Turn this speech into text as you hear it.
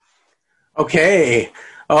Okay.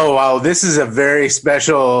 Oh, wow. This is a very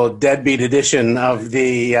special deadbeat edition of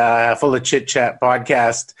the Full of Chit-Chat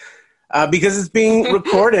podcast because it's being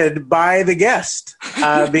recorded by the guest.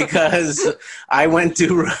 Because I went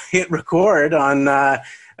to hit record on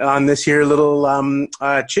this here little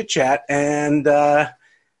chit-chat and found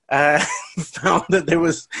that there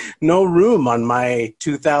was no room on my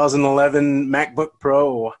 2011 MacBook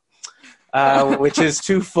Pro, which is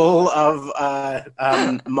too full of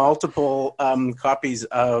multiple copies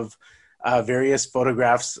of various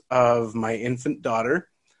photographs of my infant daughter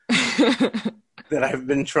that I've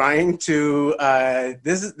been trying to.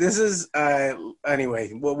 This is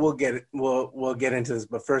anyway. We'll get into this,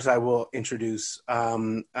 but first I will introduce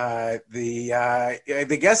the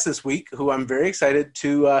guest this week, who I'm very excited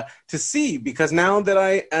to see, because now that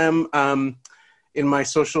I am. In my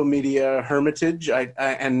social media hermitage,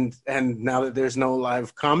 and now that there's no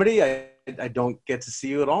live comedy, I don't get to see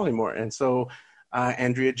you at all anymore. And so,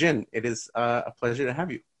 Andrea Jin, it is a pleasure to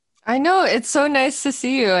have you. I know. It's so nice to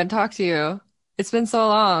see you and talk to you. It's been so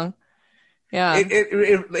long. Yeah.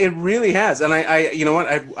 It really has. And I you know what,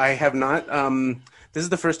 I have not. This is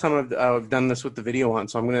the first time I've done this with the video on,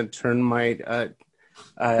 so I'm going to turn my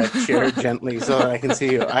chair gently so that I can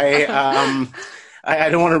see you.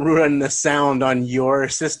 I don't want to ruin the sound on your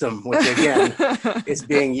system, which again is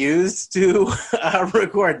being used to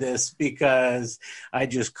record this, because I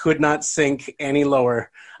just could not sink any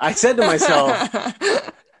lower. I said to myself,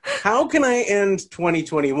 how can I end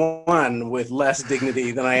 2021 with less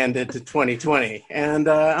dignity than I ended to 2020? And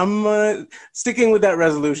I'm sticking with that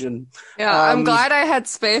resolution. Yeah, I'm glad I had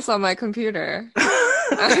space on my computer.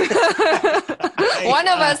 One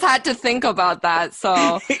of us had to think about that,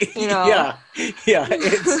 so yeah,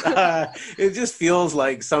 it just feels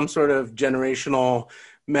like some sort of generational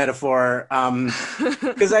metaphor.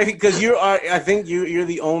 Because I think you're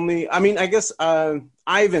the only. I mean, I guess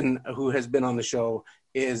Ivan, who has been on the show,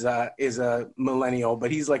 is a millennial,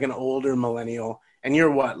 but he's like an older millennial. And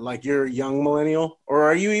you're what? Like, you're a young millennial, or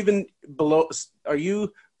are you even below? Are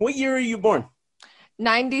you? What year are you born?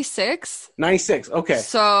 96. 96. Okay.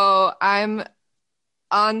 So I'm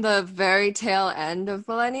on the very tail end of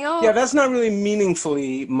millennial. Yeah, that's not really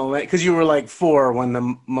meaningfully millennial, because you were like 4 when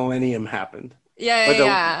the millennium happened.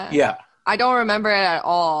 Yeah. Yeah. I don't remember it at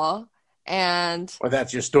all. And Or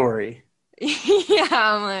that's your story. yeah,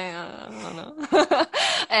 I'm like, I don't know.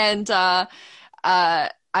 And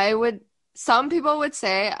some people would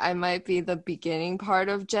say I might be the beginning part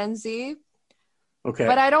of Gen Z, Okay.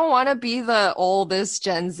 but I don't want to be the oldest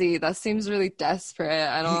Gen Z. That seems really desperate.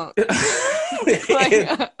 I don't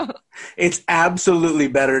It's absolutely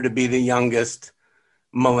better to be the youngest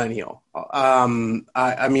millennial. I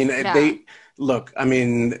mean, yeah. they look. I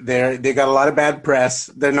mean, they got a lot of bad press.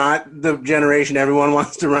 They're not the generation everyone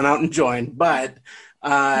wants to run out and join, but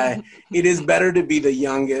it is better to be the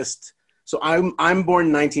youngest. So I'm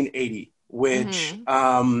born 1980, which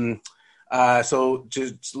hmm so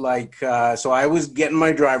just like so I was getting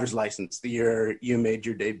my driver's license the year you made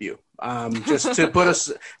your debut. Just to put us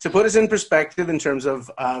in perspective in terms of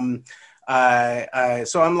so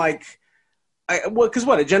I'm like, because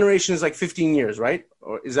what, a generation is like 15 years, right?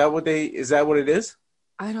 Or is that what it is?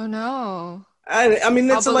 I don't know. I mean,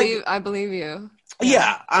 that's like, I believe you.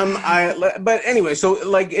 Yeah. yeah, but anyway, so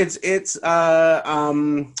like it's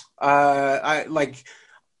I like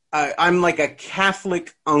I'm like a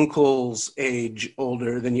Catholic uncle's age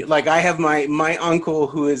older than you. Like, I have my uncle,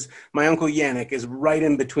 who is my uncle Yannick, is right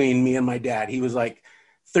in between me and my dad. He was like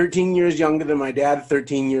 13 years younger than my dad,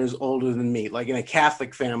 13 years older than me. Like, in a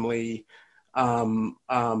Catholic family,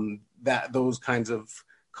 that those kinds of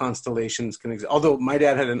constellations can exist. Although my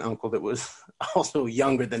dad had an uncle that was also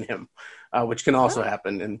younger than him, which can also Oh,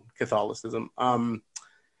 happen in Catholicism. oh,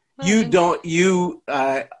 You interesting. don't you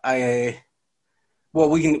I well,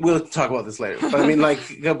 we'll talk about this later. But I mean, like,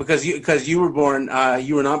 because you were born,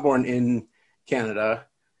 you were not born in Canada.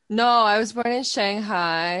 No, I was born in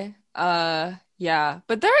Shanghai. Yeah,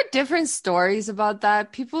 but there are different stories about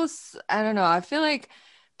that. I don't know. I feel like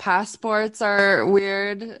passports are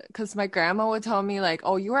weird because my grandma would tell me like,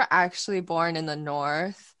 "Oh, you were actually born in the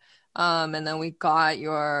north." And then we got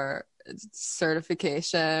your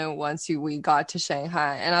certification once we got to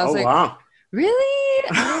Shanghai. And I was Oh, like, wow. "Really?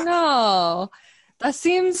 I don't know. That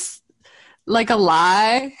seems like a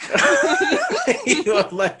lie."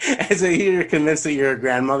 So you're convinced that your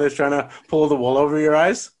grandmother's trying to pull the wool over your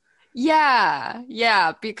eyes?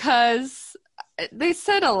 Yeah, because they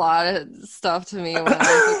said a lot of stuff to me when I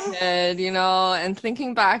was a kid, and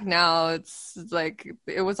thinking back now, it's like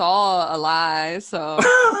it was all a lie. So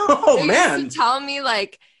Oh, they used to man. tell me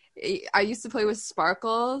like I used to play with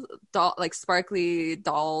like sparkly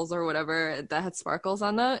dolls or whatever that had sparkles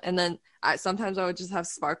on them. And then sometimes I would just have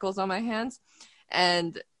sparkles on my hands.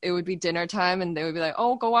 And it would be dinner time, and they would be like,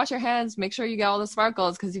 "Oh, go wash your hands. Make sure you get all the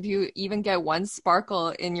sparkles, because if you even get one sparkle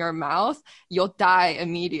in your mouth, you'll die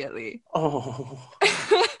immediately." Oh.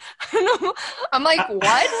 I'm like,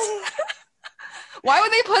 what? Why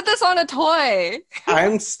would they put this on a toy?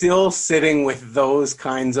 I'm still sitting with those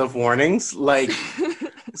kinds of warnings. Like,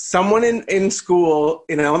 someone in school,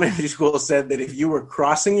 in elementary school, said that if you were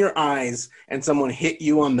crossing your eyes and someone hit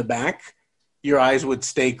you on the back, your eyes would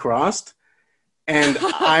stay crossed. And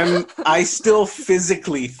I still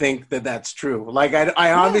physically think that that's true. Like,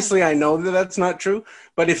 I obviously I know that that's not true.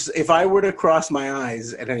 But if I were to cross my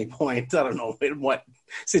eyes at any point, I don't know in what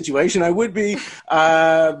situation I would be,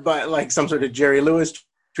 but like some sort of Jerry Lewis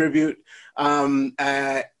tribute.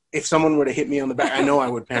 If someone were to hit me on the back, I know I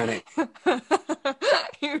would panic.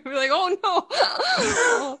 You'd be like, "Oh no!"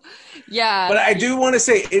 Yeah. But I do want to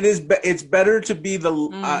say it's better to be the.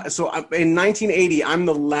 So in 1980, I'm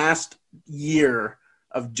the last year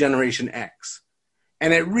of Generation X,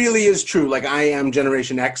 and it really is true. Like, I am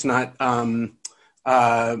Generation X, not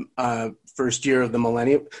first year of the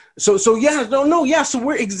millennium. So yeah, yeah. So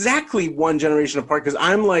we're exactly one generation apart, because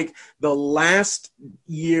I'm like the last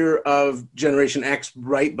year of Generation X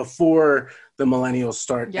right before the millennials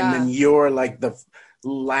start, and then you're like the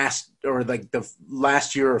last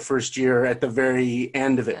year or first year at the very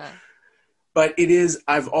end of it. Yeah. But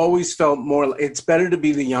I've always felt more, it's better to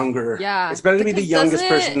be the younger. Yeah. It's better to be the youngest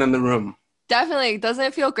person in the room. Definitely. Doesn't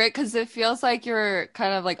it feel great? Because it feels like you're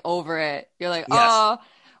kind of like over it. You're like, yes. Oh,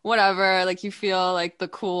 whatever. Like, you feel like the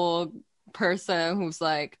cool person who's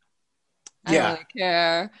like, I don't really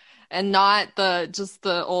care. And not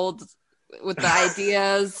the old with the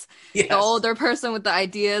ideas. Yes. The older person with the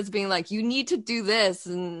ideas being like, you need to do this.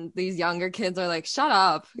 And these younger kids are like, shut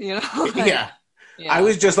up. You know? Like, yeah. I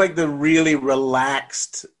was just like the really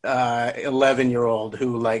relaxed 11-year-old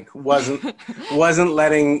who like wasn't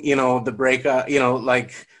letting, the breakup,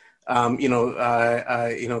 like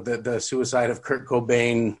the suicide of Kurt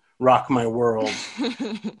Cobain rock my world.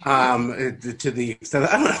 To the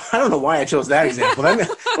extent I don't know why I chose that example. That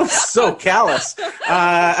was so callous.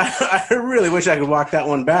 I really wish I could walk that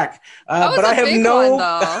one back. But I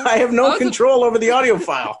have no control over the audio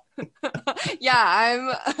file. Yeah,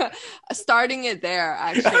 I'm starting it there,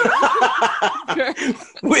 actually.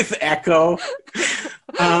 With echo.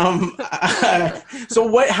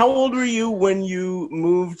 So how old were you when you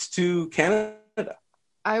moved to Canada?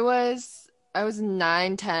 I was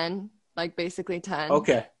 9, 10, like basically 10.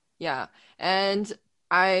 Okay. Yeah. And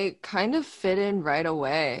I kind of fit in right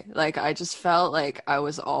away. Like, I just felt like I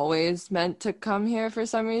was always meant to come here for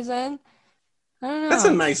some reason. I don't know. That's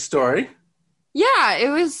a nice story. Yeah, it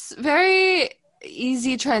was very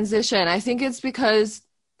easy transition. I think it's because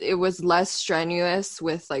it was less strenuous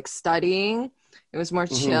with like studying. It was more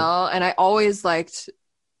chill. And I always liked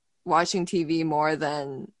watching TV more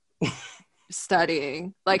than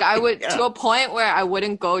studying. Like, I would to a point where I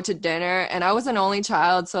wouldn't go to dinner, and I was an only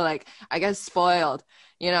child, so like I get spoiled,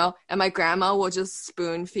 and my grandma will just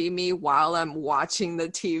spoon feed me while I'm watching the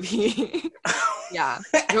TV. Yeah,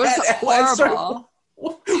 it was horrible.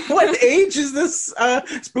 What age is this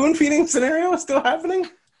spoon feeding scenario still happening?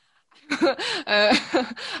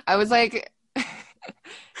 I was like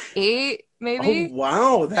 8, maybe. Oh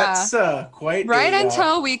wow, that's quite right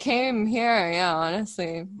until we came here. Yeah,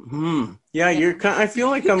 honestly. Yeah, I feel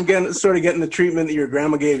like I'm getting the treatment that your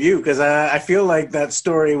grandma gave you, because I feel like that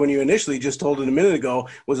story when you initially just told it a minute ago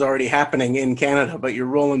was already happening in Canada, but you're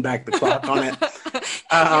rolling back the clock on it.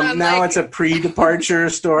 Now it's a pre-departure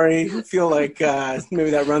story. I feel like maybe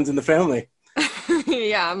that runs in the family.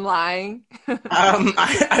 Yeah, I'm lying.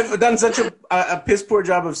 I've done such a piss poor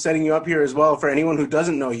job of setting you up here as well. For anyone who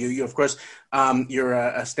doesn't know you, of course, you're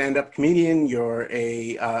a stand-up comedian. You're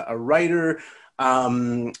a writer.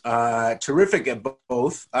 Terrific at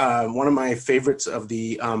both. One of my favorites of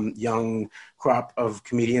the young crop of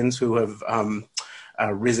comedians who have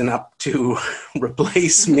risen up to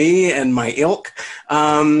replace me and my ilk.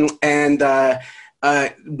 When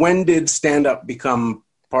did stand-up become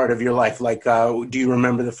part of your life? Like, do you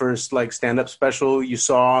remember the first like stand-up special you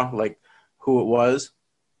saw, like who it was?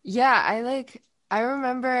 Yeah, I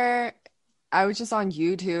remember I was just on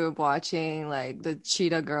YouTube watching like the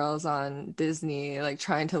Cheetah Girls on Disney, like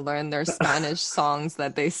trying to learn their Spanish songs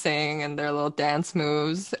that they sing and their little dance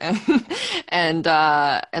moves. And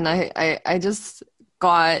I just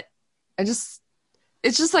got, it's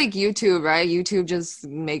just like YouTube, right? YouTube just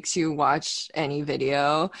makes you watch any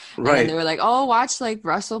video. Right. And they were like, oh, watch like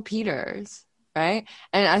Russell Peters. right?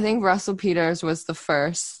 And I think Russell Peters was the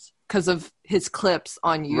first because of his clips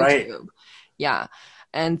on Right. YouTube. Yeah.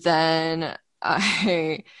 And then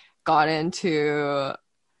I got into,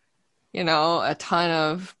 a ton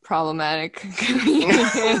of problematic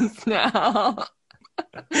comedians now.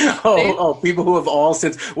 People who have all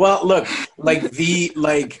since. Well, look, my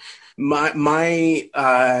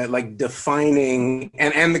like defining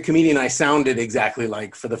and the comedian I sounded exactly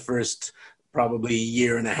like for the first probably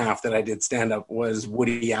year and a half that I did stand up was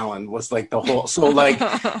Woody Allen. Was like the whole. So like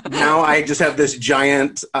now I just have this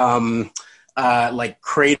giant like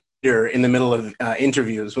crater in the middle of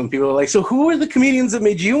interviews when people are like, "So who are the comedians that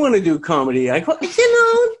made you want to do comedy?" I go,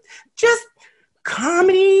 just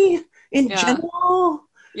comedy in Yeah. general.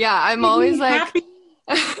 Yeah, I'm Make always me like, happy.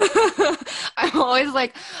 I'm always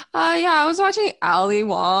like, yeah, I was watching Ali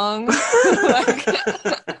Wong like,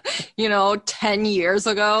 10 years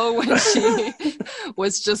ago when she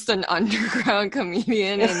was just an underground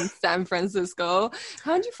comedian in San Francisco.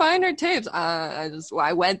 How'd you find her tapes? I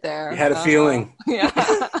went You there. had a feeling. Yeah.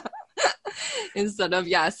 Instead of,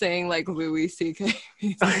 saying like Louis C.K.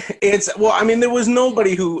 I mean, there was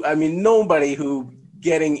nobody who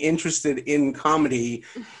getting interested in comedy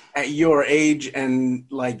at your age and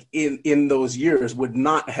like in those years would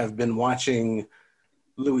not have been watching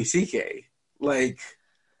Louis C.K. Like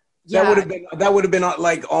Yeah. that would have been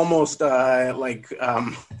like almost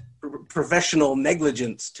professional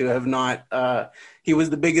negligence to have not. He was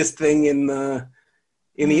the biggest thing in the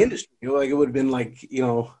Mhm. industry. Like it would have been like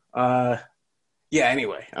yeah.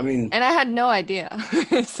 Anyway, I mean. And I had no idea.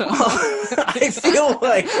 So Well, I feel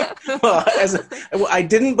like I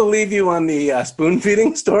didn't believe you on the spoon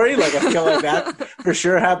feeding story. Like I feel like that for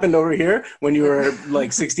sure happened over here when you were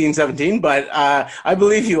like 16, 17. But I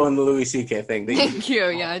believe you on the Louis C.K. thing. Thank you.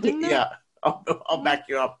 Yeah, I didn't know. Yeah, I'll back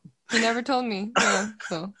you up. You never told me. Yeah,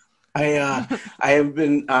 so. I have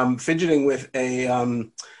been fidgeting with a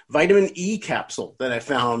vitamin E capsule that I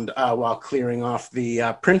found while clearing off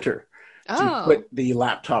the printer to Oh. put the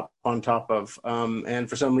laptop on top of, and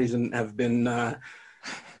for some reason have been. I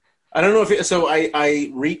don't know if so. I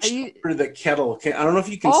reached over the kettle. I don't know if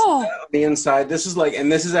you can see that Oh. on the inside. This is like, and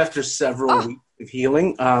this is after several Oh. weeks of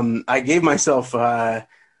healing. I gave myself.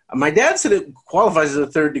 My dad said it qualifies as a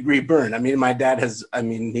third-degree burn. I mean, my dad has. I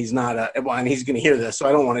mean, he's not and he's going to hear this, so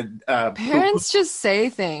I don't want to. Parents just say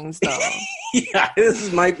things though. Yeah,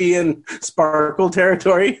 this might be in sparkle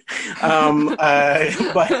territory, but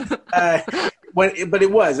but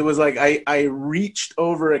it was like I reached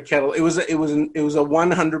over a kettle. It was a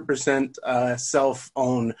 100% self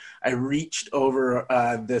own. I reached over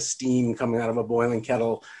the steam coming out of a boiling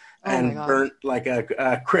kettle Oh my and God. burnt like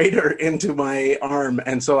a crater into my arm,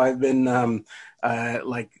 and so I've been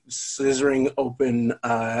like scissoring open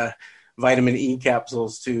vitamin E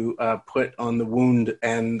capsules to put on the wound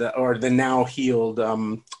and or the now healed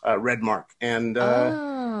red mark. And Oh,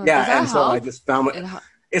 does yeah, that and so I help? just found it. It,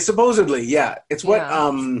 It's supposedly, yeah. It's what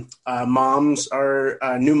yeah. moms are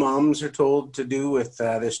new moms are told to do with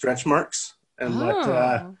their stretch marks, and what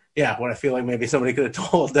Oh. yeah, what I feel like maybe somebody could have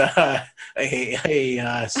told a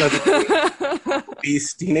suddenly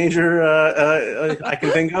obese teenager I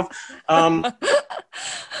can think of.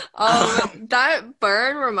 That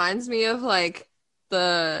burn reminds me of like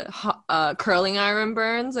the curling iron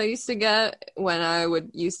burns I used to get when I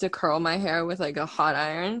would used to curl my hair with like a hot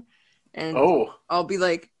iron, and Oh, I'll be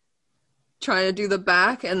like trying to do the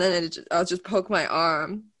back, and then I'll just poke my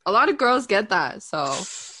arm. A lot of girls get that, so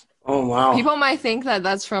oh wow. people might think that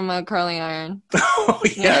that's from a curling iron. Oh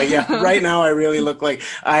yeah. Right now, I really look like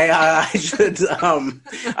I should.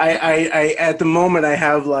 I at the moment I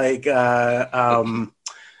have like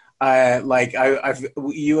I've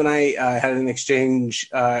you and I had an exchange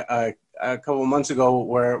a couple of months ago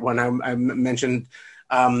where when I mentioned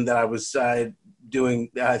that I was doing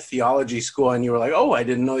theology school, and you were like, "Oh, I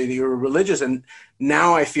didn't know that you were religious." And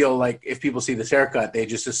now I feel like if people see this haircut, they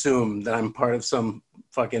just assume that I'm part of some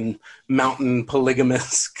fucking mountain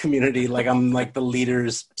polygamous community, like I'm like the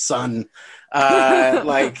leader's son.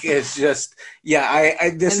 Like it's just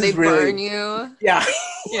I this And is they really burn you. yeah.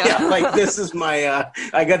 Yeah, like Yeah. this is my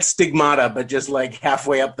I got stigmata, but just like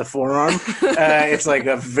halfway up the forearm. It's like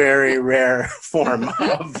a very rare form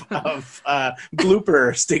of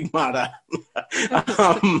blooper stigmata.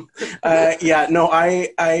 Yeah, no, I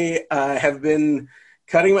have been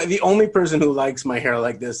cutting the only person who likes my hair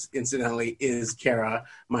like this, incidentally, is Kara,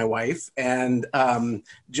 my wife, and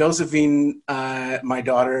Josephine, my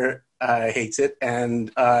daughter, hates it,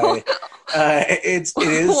 and It is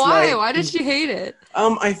Why? like, Why did she hate it?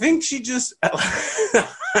 I think she just,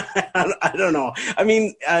 I don't know. I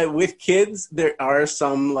mean, with kids, there are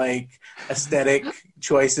some like aesthetic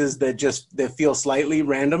choices that feel slightly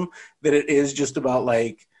random. That it is just about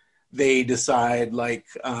like they decide like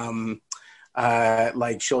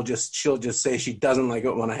she'll just say she doesn't like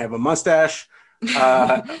it when I have a mustache.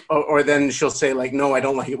 Or then she'll say like, no, I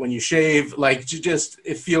don't like it when you shave. Like,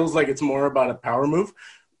 it feels like it's more about a power move.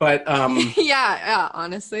 But Yeah,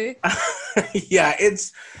 honestly. yeah,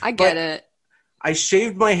 I get but it. I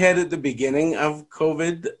shaved my head at the beginning of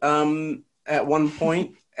COVID at one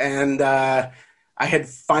point, and I had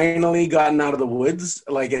finally gotten out of the woods,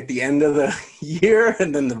 like at the end of the year,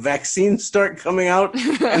 and then the vaccines start coming out,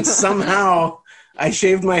 and somehow I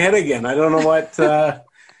shaved my head again. I don't know what.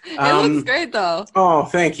 It looks great though. Oh,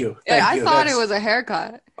 thank you, Yeah, thank I you. thought it was a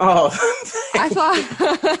haircut. Oh, I thank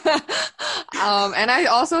you. thought, and I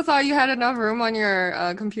also thought you had enough room on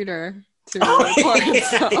your computer to Oh, record.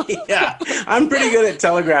 yeah, So, yeah. I'm pretty good at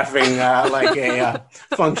telegraphing like a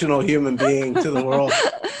functional human being to the world.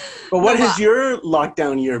 But what no, has but your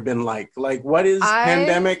lockdown year been like? Like, what is I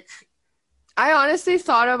pandemic? I honestly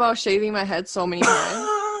thought about shaving my head so many times.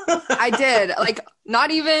 I did. Like, I'm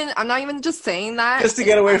not even just saying that. Just to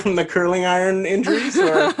get away from the curling iron injuries,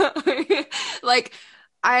 or Like,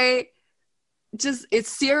 I it's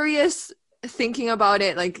serious thinking about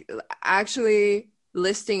it, like actually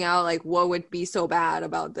listing out like what would be so bad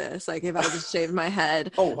about this, like if I just shaved my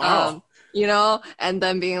head, oh wow, and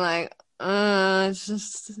then being like, it's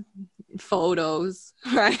just photos,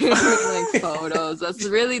 right? Like photos. That's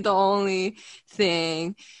really the only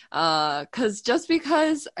thing. Because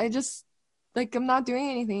I just like I'm not doing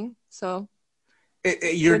anything, so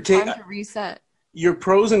your good time to reset. your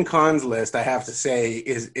pros and cons list, I have to say,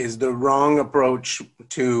 is the wrong approach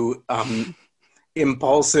to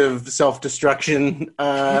impulsive self-destruction.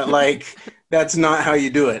 Like, that's not how you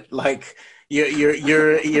do it. Like,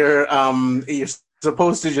 you're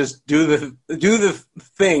supposed to just do the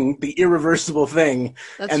thing, the irreversible thing,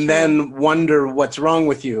 That's and true. then wonder what's wrong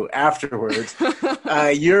with you afterwards.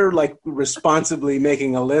 You're like responsibly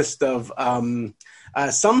making a list of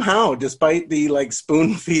somehow, despite the like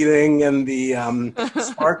spoon feeding and the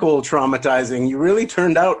sparkle traumatizing, you really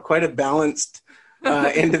turned out quite a balanced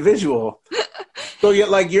individual. So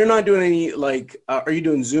you're not doing any like are you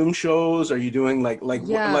doing Zoom shows? Are you doing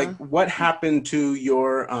Yeah. what happened to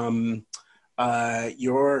your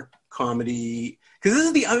comedy? Because this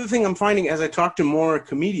is the other thing I'm finding as I talk to more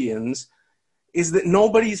comedians is that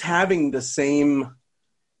nobody's having the same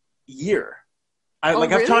year. Oh,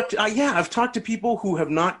 I've really? talked I've talked to people who have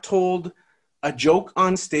not told a joke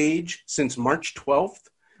on stage since March 12th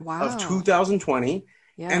of Wow. 2020. And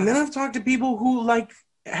Yeah. then I've talked to people who like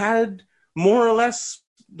had more or less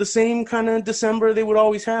the same kind of December they would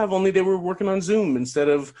always have, only they were working on Zoom instead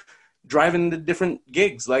of driving to different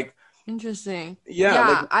gigs. Like, Interesting. yeah, like,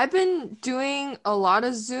 Yeah, I've been doing a lot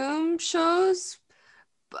of Zoom shows,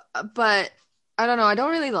 but I don't know, I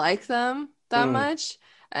don't really like them that mm, much.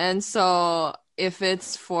 And so if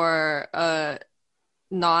it's for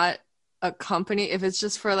not a company, if it's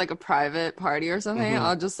just for like a private party or something, mm-hmm.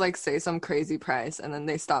 I'll just like say some crazy price and then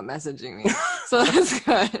they stop messaging me. So that's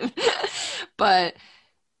good. But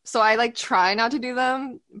so I like try not to do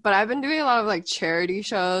them, but I've been doing a lot of like charity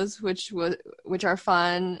shows, which are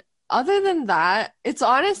fun. Other than that, it's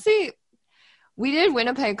honestly we did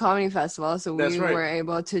Winnipeg Comedy Festival, so That's we right. were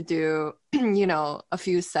able to do, a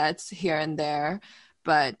few sets here and there.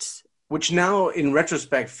 But Which now, in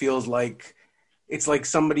retrospect, feels like it's like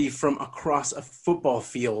somebody from across a football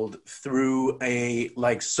field through a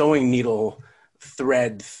like sewing needle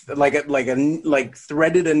thread, like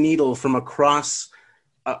threaded a needle from across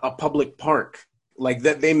a public park. Like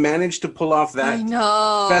that, they managed to pull off I that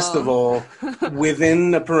know. festival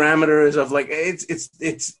within the parameters of like it's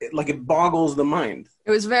like it boggles the mind.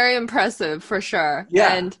 It was very impressive for sure.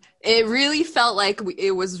 Yeah. And it really felt like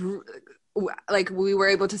it was like we were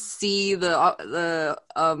able to see the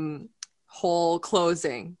whole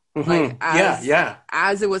closing. Like Yeah, yeah.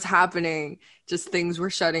 as it was happening, just things were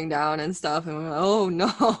shutting down and stuff, and we're like, oh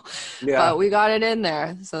no. Yeah. But we got it in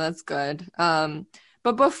there, so that's good.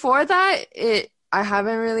 But before that, it I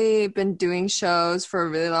haven't really been doing shows for a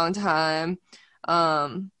really long time.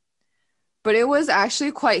 Um but it was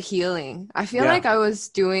actually quite healing. I feel Yeah. like I was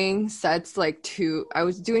doing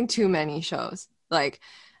too many shows. Like,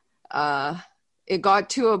 uh, it got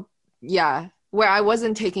to where I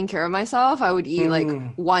wasn't taking care of myself. I would eat like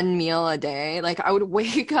Mm. one meal a day. Like, I would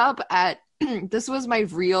wake up at, this was my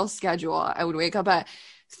real schedule. I would wake up at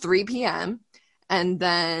 3 p.m. and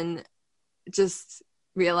then just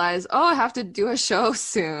realize, oh, I have to do a show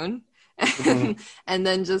soon. Mhm. And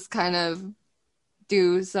then just kind of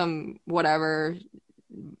do some whatever,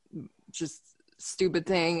 just stupid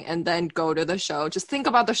thing, and then go to the show. Just think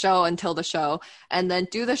about the show until the show, and then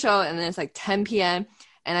do the show, and then it's like 10 p.m.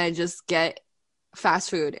 and I just get fast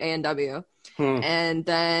food, A&W. Hmm. And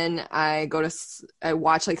then I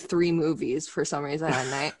watch like 3 movies for some reason at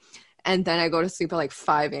night. And then I go to sleep at like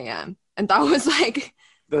 5 a.m. And that was like,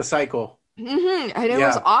 The cycle. and it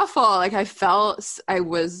was Yeah. awful. Like I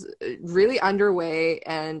was really underweight,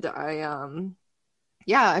 and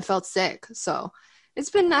I felt sick. So it's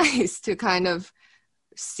been nice to kind of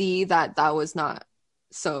see that that was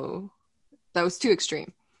too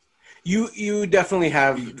extreme. You definitely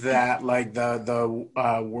have that, like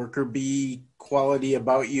the worker bee quality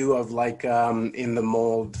about you, of like in the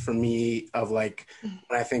mold for me of like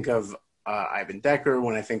when I think of Ivan Decker,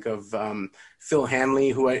 when I think of Phil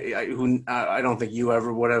Hanley, who I don't think you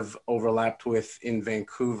ever would have overlapped with in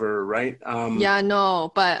Vancouver, right? Yeah,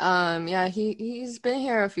 no, but yeah, he's been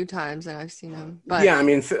here a few times and I've seen him. But Yeah,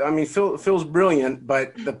 Phil's brilliant,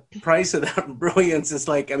 but the price of that brilliance is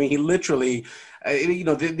like, I mean, he literally,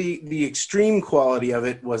 the extreme quality of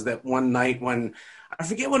it was that one night when I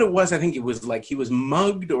forget what it was. I think it was like he was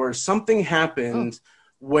mugged or something oh, happened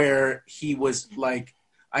where he was like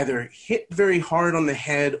either hit very hard on the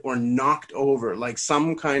head or knocked over, like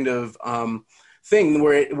some kind of thing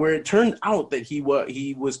where it turned out that he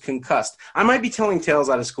was concussed. I might be telling tales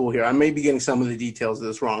out of school here. I may be getting some of the details of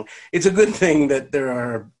this wrong. It's a good thing that there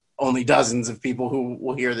are only dozens of people who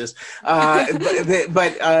will hear this. And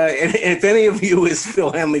if any of you is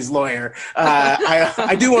Phil Hanley's lawyer,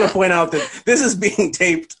 I do want to point out that this is being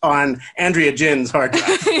taped on Andrea Jin's hard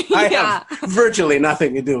drive. I yeah. have virtually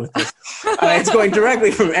nothing to do with this. It's going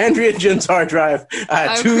directly from Andrea Jin's hard drive to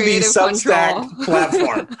the Substack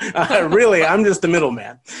platform. Really, I'm just a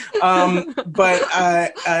middleman.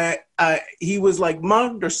 He was like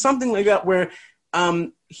mugged or something like that, where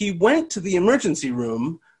he went to the emergency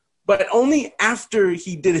room, but only after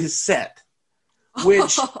he did his set,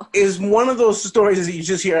 which is one of those stories that you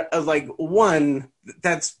just hear of, like, one,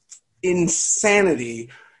 that's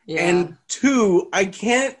insanity. Yeah. And two, I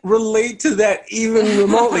can't relate to that even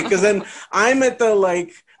remotely, because then I'm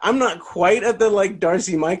not quite at the like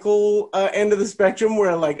Darcy Michael end of the spectrum,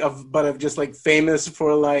 where like of just like famous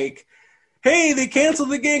for like, hey, they canceled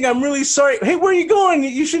the gig, I'm really sorry. Hey, where are you going?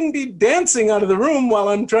 You shouldn't be dancing out of the room while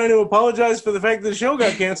I'm trying to apologize for the fact that the show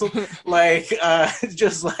got canceled.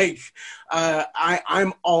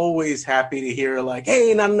 I'm always happy to hear like,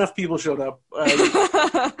 hey, not enough people showed up.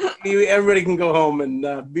 Everybody can go home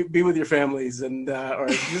and be with your families, and or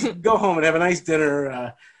just go home and have a nice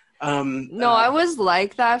dinner. No, I was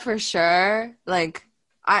like that for sure. Like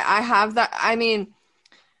I have that. I mean,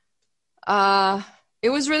 it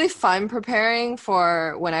was really fun preparing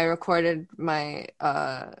for when I recorded my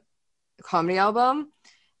comedy album.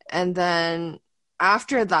 And then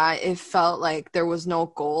after that, it felt like there was no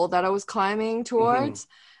goal that I was climbing towards.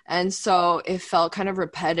 Mm-hmm. And so it felt kind of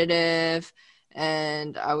repetitive.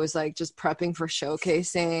 And I was like just prepping for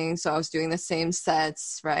showcasing. So I was doing the same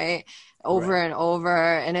sets, right? Over and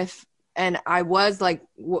over. And I was like,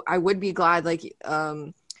 I would be glad, like,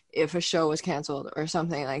 if a show was canceled or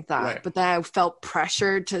something like that. Right. But then I felt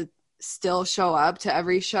pressured to still show up to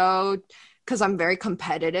every show because I'm very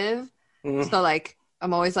competitive. Mm-hmm. So like,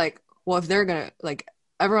 I'm always like, well, if they're going to, like,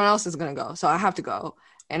 everyone else is going to go, so I have to go.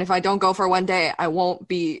 And if I don't go for one day, I won't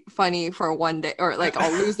be funny for one day, or like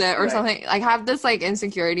I'll lose it or right. something. Like, have this like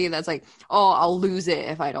insecurity that's like, oh, I'll lose it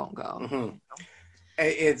if I don't go. Mm-hmm.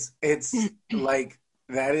 It's like,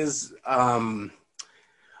 that is one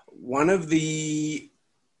of the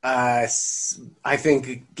I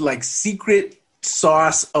think like secret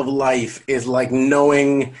sauce of life is like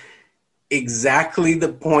knowing exactly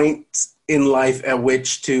the point in life at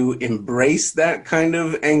which to embrace that kind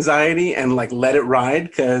of anxiety and like let it ride,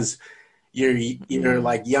 because you're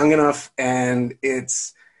like young enough, and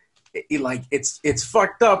it's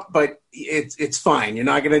fucked up, but it's fine. You're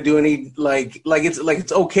not gonna do any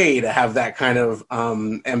it's okay to have that kind of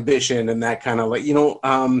ambition and that kind of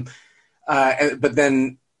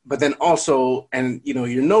but then also, and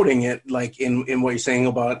you're noting it like in what you're saying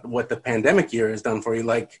about what the pandemic year has done for you,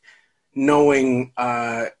 like knowing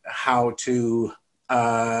how to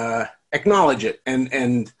acknowledge it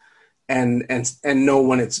and know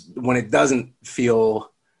when it doesn't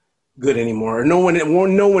feel good anymore, or know when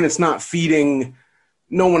it's not feeding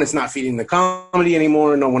the comedy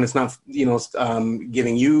anymore, know when it's not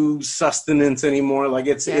giving you sustenance anymore. Like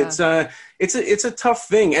it's a tough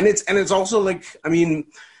thing, and it's also like, I mean,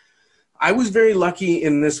 I was very lucky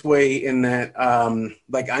in this way in that,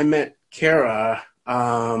 like, I met Kara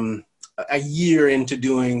a year into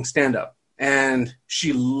doing stand-up, and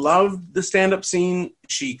she loved the stand-up scene.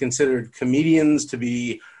 She considered comedians to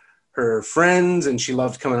be her friends, and she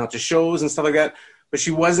loved coming out to shows and stuff like that. But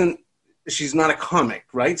she's not a comic,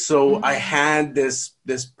 right? So I had this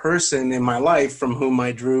person in my life from whom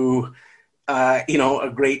I drew,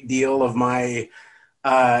 a great deal of my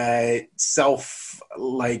self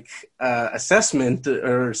assessment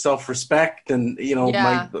or self-respect and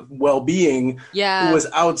my well-being was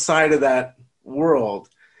outside of that world.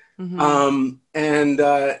 And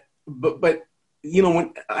but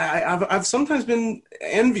when I've sometimes been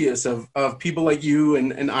envious of people like you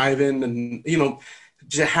and Ivan, and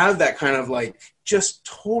to have that kind of like just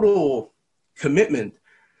total commitment,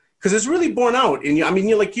 because it's really borne out. And you're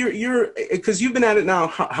because you've been at it now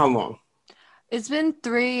how long? It's been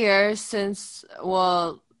 3 years since,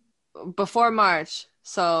 before March.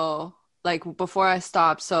 So, like, before I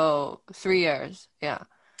stopped. So, 3 years. Yeah.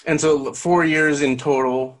 And so 4 years in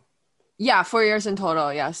total. Yeah, 4 years in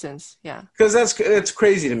total. Yeah, since. Yeah. Because that's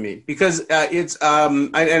crazy to me. Because it's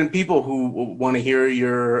and people who want to hear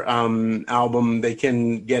your album, they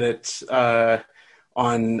can get it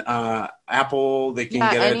on Apple. They can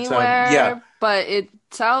get anywhere, it. But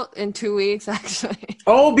it's out in 2 weeks, actually.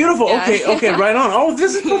 Oh, beautiful. Yeah. Okay, right on. Oh,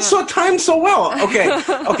 this is so timed so well. Okay.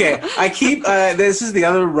 I keep this is the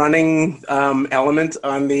other running element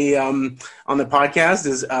on the podcast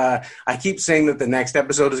is I keep saying that the next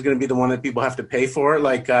episode is going to be the one that people have to pay for.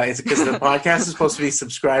 Like it's because the podcast is supposed to be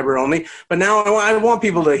subscriber only. But now I want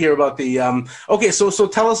people to hear about the okay. So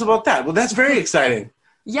tell us about that. Well, that's very exciting.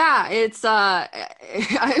 Yeah, it's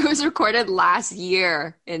it was recorded last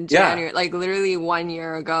year in January, like literally 1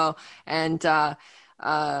 year ago, and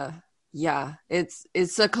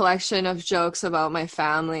it's a collection of jokes about my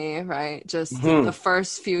family, right? Just the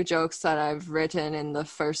first few jokes that I've written in the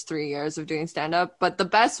first 3 years of doing stand-up, but the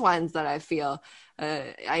best ones that I feel,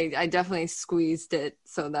 I definitely squeezed it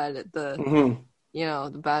so that the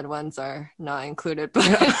the bad ones are not included, but.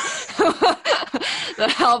 The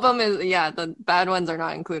album is, the bad ones are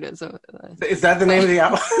not included. So is that the name of the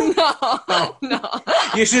album? No.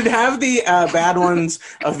 You should have the bad ones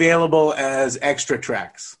available as extra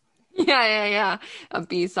tracks. Yeah.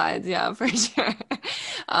 B-sides, yeah, for sure.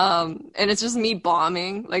 And it's just me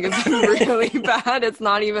bombing. Like, it's really bad. It's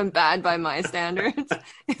not even bad by my standards.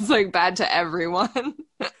 It's like bad to everyone.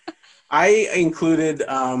 I included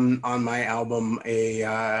on my album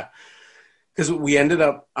because we ended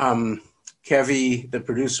up Kevy, the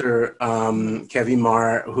producer, Kevy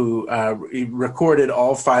Marr, who recorded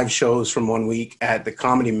all 5 shows from 1 week at the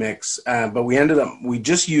Comedy Mix. But we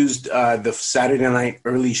just used the Saturday night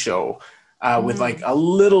early show with like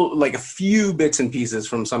a few bits and pieces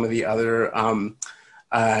from some of the other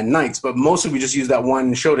nights. But mostly we just used that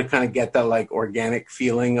one show to kind of get that like organic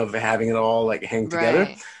feeling of having it all like hang together.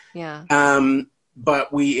 Yeah.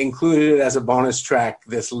 But we included it as a bonus track,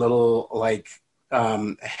 this little like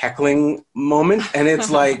heckling moment, and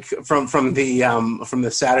it's like from the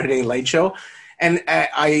Saturday Late Show, and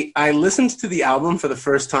I listened to the album for the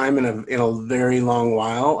first time in a very long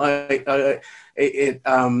while.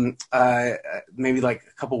 Maybe like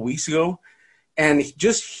a couple weeks ago, and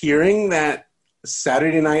just hearing that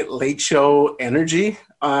Saturday Night Late Show energy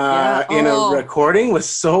in a recording was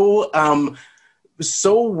so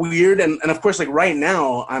weird, and of course, like right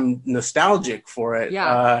now I'm nostalgic for it.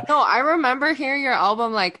 I remember hearing your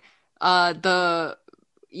album, like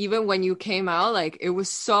even when you came out, like it was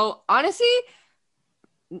so, honestly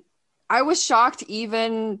I was shocked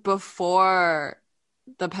even before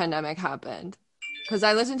the pandemic happened, because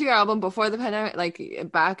I listened to your album before the pandemic, like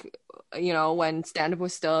back when stand-up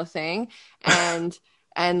was still a thing, and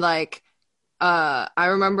like I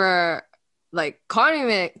remember like comedy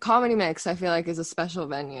mix, I feel like, is a special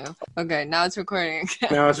venue. Okay, now it's recording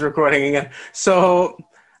again. So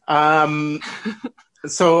I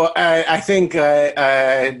think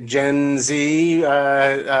Gen Z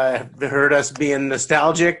heard us being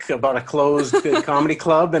nostalgic about a closed comedy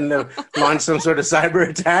club and launched some sort of cyber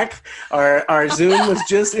attack. Our Zoom was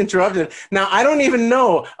just interrupted. Now I don't even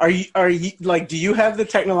know. Are you like? Do you have the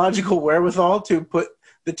technological wherewithal to put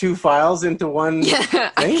the 2 files into one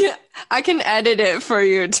thing? I can edit it for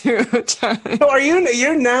you too, Charlie. So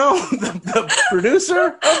you're now the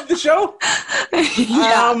producer of the show?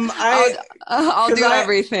 Yeah. I'll do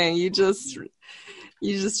everything. You just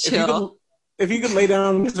chill. If you could lay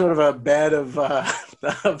down sort of a bed of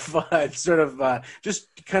just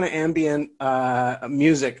kind of ambient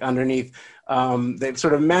music underneath, that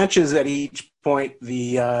sort of matches at each point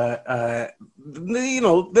the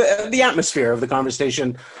atmosphere of the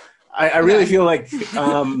conversation. I really feel like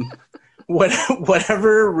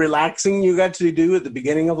whatever relaxing you got to do at the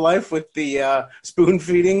beginning of life with the spoon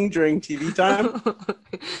feeding during TV time,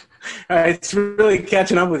 it's really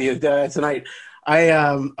catching up with you tonight.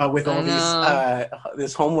 With all these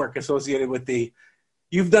this homework associated with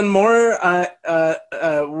you've done more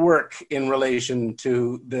work in relation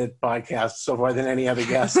to the podcast so far than any other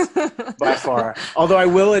guest by far. Although I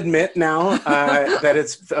will admit now that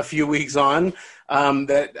it's a few weeks on,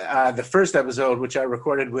 that the first episode, which I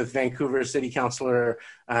recorded with Vancouver City Councillor,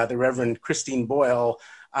 the Reverend Christine Boyle,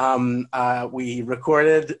 we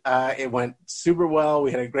recorded. It went super well.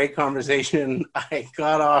 We had a great conversation. I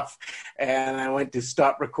got off and I went to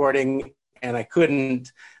stop recording, and I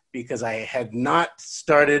couldn't, because I had not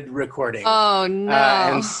started recording. Oh, no.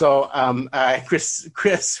 And so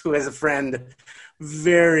Chris, who is a friend,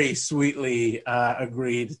 very sweetly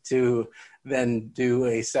agreed to then do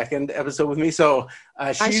a second episode with me. So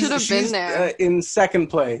I should have been there. In second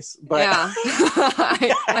place. But yeah,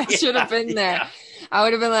 I should have been there. Yeah. I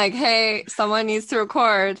would have been like, hey, someone needs to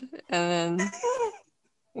record. And then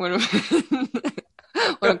would have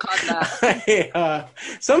caught that.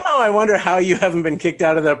 Somehow I wonder how you haven't been kicked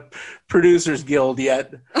out of the Producers Guild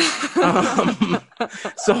yet.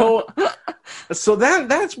 So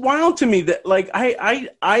that's wild to me, that like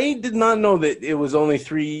I did not know that it was only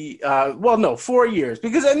 4 years,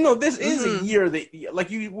 because I know this is a year that, like,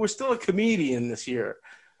 you were still a comedian this year.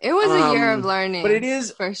 It was a year of learning, but it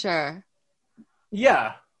is for sure.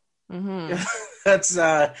 Yeah. Mm-hmm. That's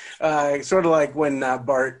sort of like when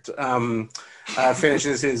Bart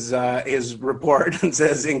finishes his report and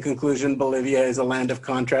says, in conclusion, Bolivia is a land of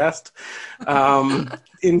contrast.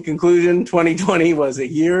 In conclusion, 2020 was a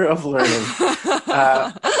year of learning.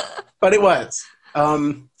 But it was.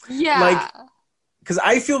 Like, because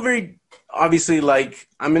I feel very, obviously, like,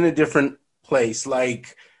 I'm in a different place.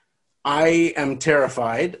 Like, I am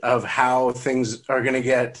terrified of how things are going to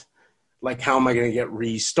get. Like, how am I going to get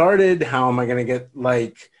restarted? How am I going to get,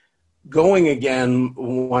 like, going again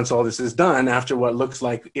once all this is done, after what looks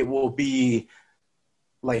like it will be,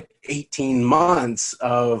 like, 18 months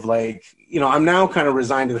of, like, I'm now kind of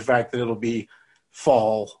resigned to the fact that it'll be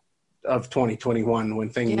fall of 2021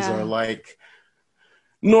 when things are, like,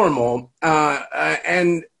 normal.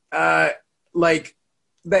 Like,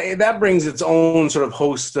 that brings its own sort of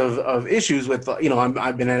host of issues with,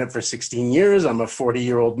 I've been in it for 16 years. I'm a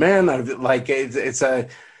 40-year-old man. But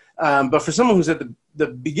for someone who's at the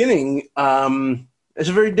beginning, it's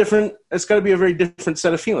got to be a very different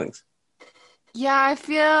set of feelings. Yeah, I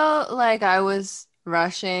feel like I was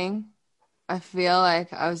rushing. I feel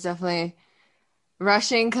like I was definitely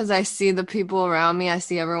rushing because I see the people around me. I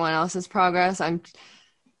see everyone else's progress. I'm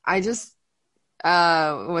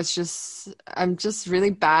just really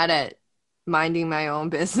bad at minding my own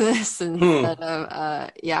business instead of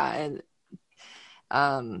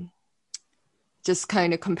just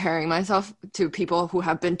kind of comparing myself to people who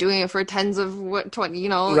have been doing it for tens of 20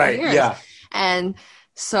 years. Yeah. And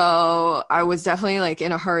so I was definitely, like,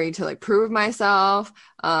 in a hurry to, like, prove myself.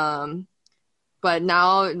 But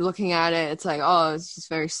now looking at it, it's like, oh, it's just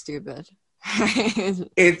very stupid.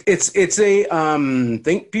 It's a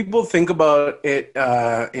people think about it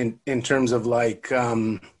in terms of, like,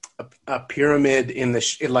 a pyramid in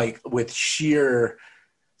like with sheer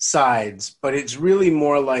sides, but it's really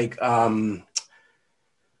more like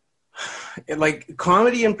like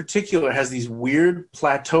comedy in particular has these weird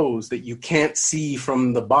plateaus that you can't see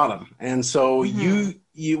from the bottom, and so you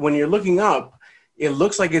when you're looking up, it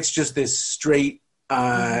looks like it's just this straight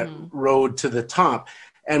road to the top.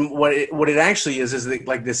 And what it actually is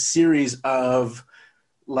like this series of,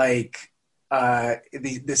 like,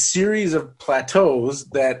 the series of plateaus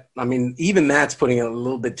that, I mean, even that's putting it a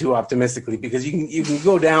little bit too optimistically, because you can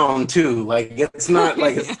go down too. Like, it's not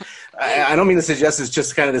like I don't mean to suggest it's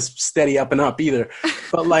just kind of this steady up and up either,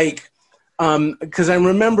 but, like, because I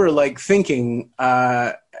remember, like, thinking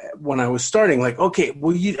when I was starting, like, okay,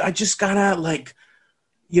 well, I just gotta, like,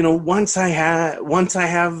 once I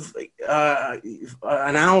have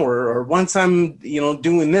an hour, or once I'm,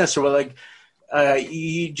 doing this, or, like,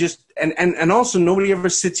 you just, and also nobody ever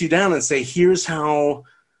sits you down and say, here's how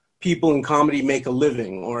people in comedy make a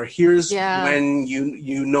living, or here's when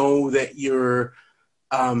you know that you're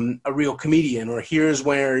a real comedian, or here's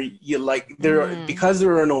where you, like, because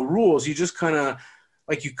there are no rules, you just kind of,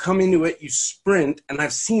 like, you come into it, you sprint. And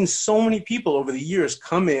I've seen so many people over the years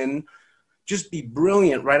come in, just be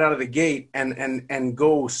brilliant right out of the gate, and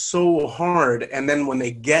go so hard. And then when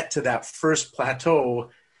they get to that first plateau,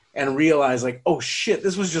 and realize like, oh shit,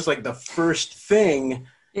 this was just like the first thing.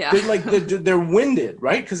 Yeah. They're winded,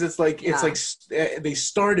 right? Because Yeah. they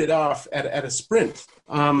started off at a sprint.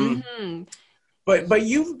 Hmm. But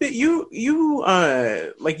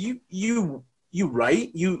you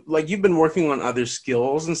write, you've been working on other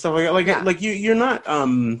skills and stuff like that. Yeah.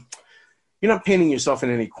 You're not painting yourself in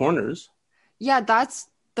any corners. Yeah, that's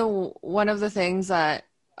the one of the things that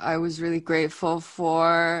I was really grateful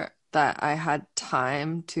for, that I had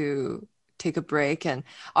time to take a break. And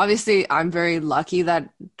obviously, I'm very lucky that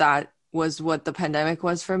that was what the pandemic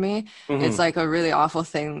was for me. It's Hmm. like a really awful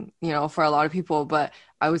thing, for a lot of people, but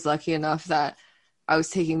I was lucky enough that I was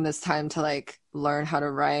taking this time to like learn how to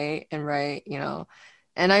write and write.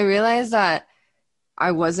 And I realized that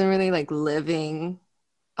I wasn't really like living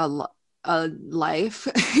a, lo- a life,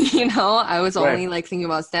 I was Right. only like thinking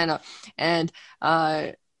about stand up. And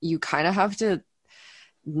you kind of have to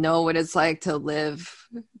know what it's like to live,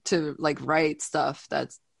 to like write stuff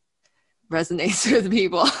that resonates with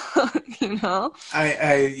people, you know?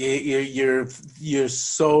 You're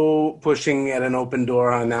so pushing at an open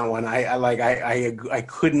door on that one. I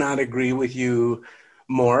could not agree with you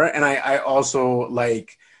more. And I also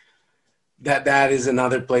like that is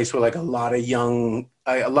another place where like a lot of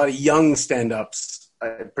young stand-ups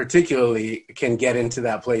particularly can get into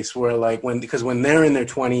that place where like because when they're in their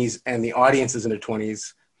 20s and the audience is in their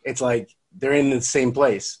 20s, it's like they're in the same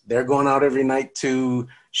place. They're going out every night to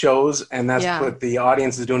shows, and that's Yeah. what the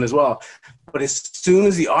audience is doing as well. But as soon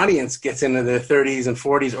as the audience gets into their 30s and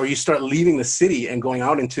 40s, or you start leaving the city and going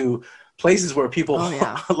out into places where people Oh,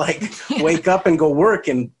 yeah. like Yeah. wake up and go work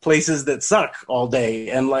in places that suck all day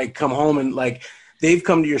and like come home and like they've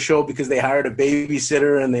come to your show because they hired a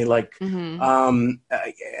babysitter and they like Hmm. um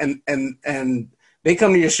and they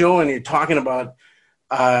come to your show and you're talking about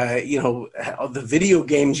the video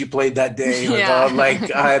games you played that day, or the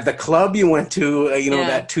Yeah. the club you went to, Yeah.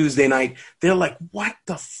 that Tuesday night. They're like, what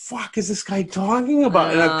the fuck is this guy talking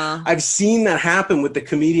about? And Uh, I've seen that happen with the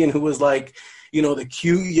comedian who was like, the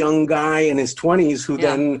cute young guy in his 20s who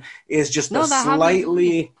yeah. then is just a No, that happened to me.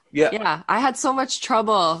 slightly, yeah. Yeah, I had so much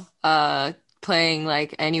trouble playing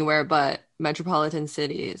like anywhere but metropolitan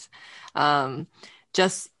cities. Um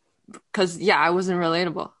just because yeah, I wasn't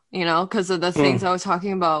relatable, because of the things Hmm, I was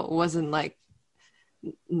talking about wasn't like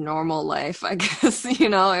normal life, I guess,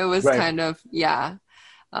 it was right. kind of yeah.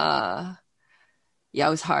 Uh yeah,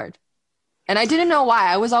 it was hard. And I didn't know why.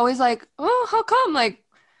 I was always like, "Oh, how come?" Like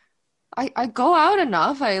I go out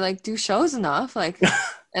enough. I like do shows enough, like Right.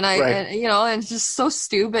 and it's just so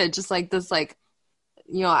stupid, just like this like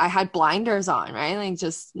I had blinders on, right? Like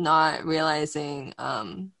just not realizing,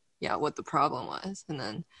 yeah, what the problem was. And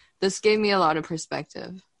then this gave me a lot of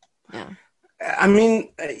perspective. Yeah. I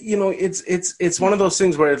mean, it's one of those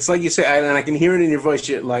things where it's like you say, and I can hear it in your voice.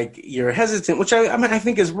 You're hesitant, which I mean I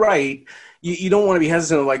think is right. You don't want to be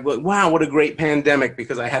hesitant, like, wow, what a great pandemic,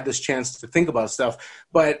 because I had this chance to think about stuff.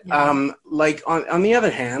 But Yeah. like on the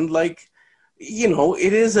other hand, like,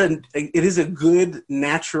 it is a good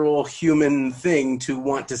natural human thing to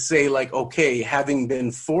want to say like, okay, having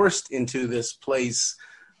been forced into this place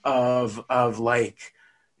of like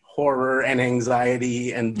horror and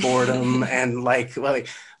anxiety and boredom and like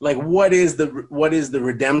what is the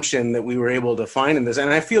redemption that we were able to find in this.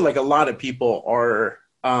 And I feel like a lot of people are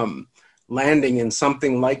landing in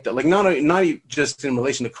something like that, like not just in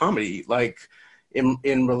relation to comedy, like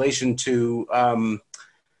in relation to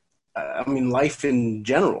I mean life in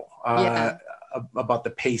general, Yeah. about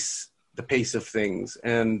the pace of things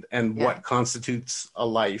and Yeah. what constitutes a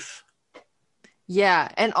life. Yeah.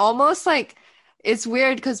 And almost like it's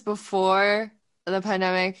weird because before the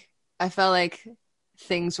pandemic, I felt like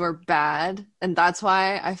things were bad. And that's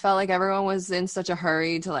why I felt like everyone was in such a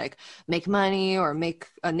hurry to like make money or make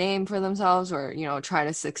a name for themselves or, try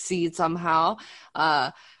to succeed somehow.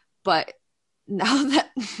 But now that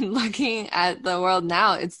looking at the world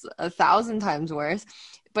now, it's 1,000 times worse.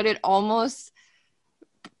 But it almost,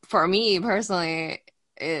 for me personally,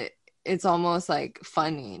 it's almost like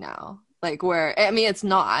funny now. Like where, I mean, it's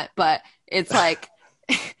not, but it's like,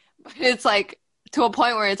 it's like to a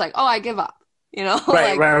point where it's like, oh, I give up. Right,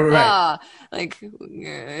 Like right, right. like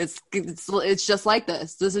it's just like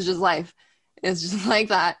this. This is just life. It's just like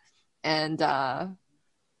that, and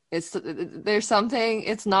it's there's something.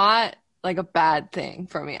 It's not like a bad thing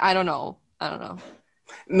for me. I don't know. I don't know.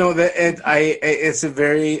 No, it's a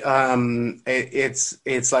very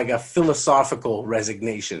it's like a philosophical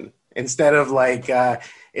resignation instead of like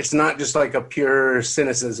it's not just like a pure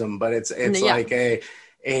cynicism, but it's Yeah, like a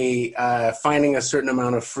finding a certain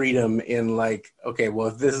amount of freedom in like, okay, well,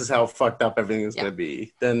 if this is how fucked up everything is yeah, going to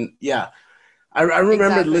be, then yeah. I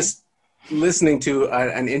remember Exactly. listening to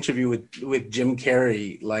an interview with Jim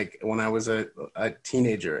Carrey, like when I was a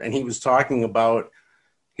teenager, and he was talking about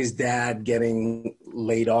his dad getting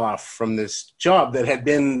laid off from this job that had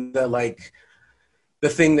been the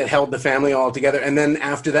thing that held the family all together. And then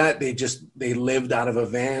after that, they lived out of a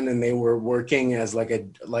van, and they were working as like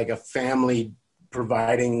a family,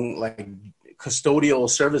 providing like custodial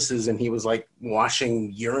services. And he was like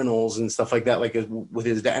washing urinals and stuff like that, like with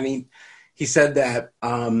his dad. And he said that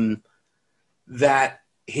that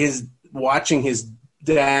his watching his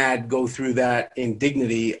dad go through that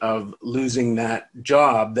indignity of losing that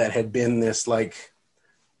job that had been this like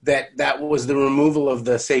that was the removal of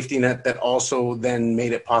the safety net that also then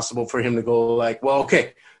made it possible for him to go like, well,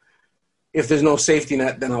 okay, if there's no safety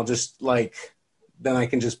net, then I'll just then I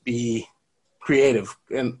can just be creative.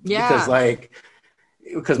 And Yeah.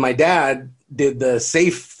 because my dad did the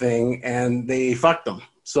safe thing and they fucked them.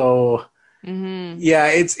 So Mm-hmm. yeah,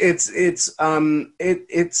 it's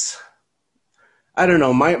I don't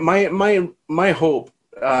know. My hope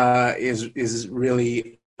is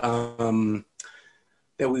really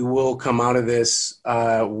that we will come out of this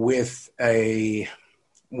with a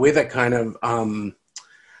kind of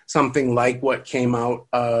something like what came out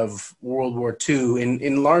of World War II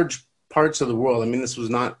in large parts of the world. I mean, this was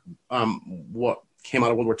not what came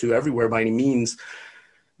out of World War II everywhere by any means,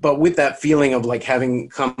 but with that feeling of like having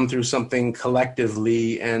come through something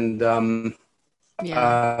collectively and Yeah.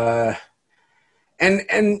 uh,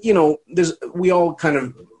 and you know, we all kind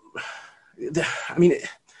of, I mean,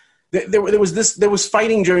 there was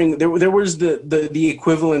fighting during there was the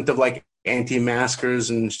equivalent of like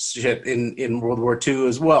anti-maskers and shit in World War II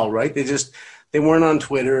as well, right? They weren't on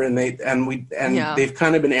Twitter, and Yeah. they've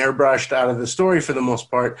kind of been airbrushed out of the story for the most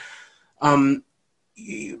part. Um,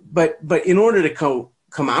 but in order to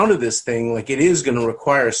come out of this thing, like, it is going to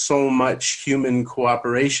require so much human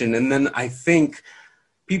cooperation, and then I think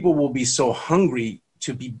people will be so hungry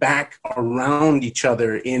to be back around each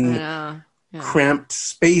other I in know. Yeah. cramped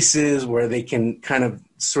spaces where they can kind of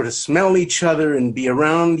sort of smell each other and be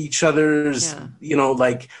around each other's, Yeah. you know,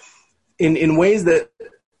 like in ways that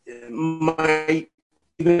might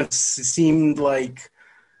even have seemed like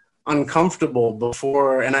uncomfortable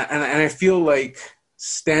before. And I feel like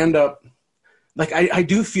stand up, like I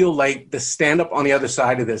do feel like the stand up on the other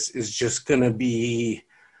side of this is just going to be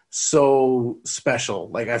so special.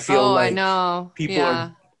 Like, I feel Oh, I like know. people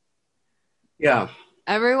are, Yeah. yeah.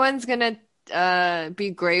 Everyone's gonna be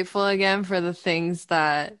grateful again for the things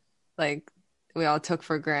that like we all took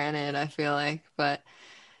for granted, I feel like. But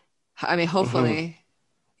I mean, Mhm. hopefully,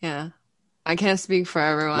 yeah. I can't speak for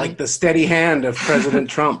Like everyone. the steady hand of President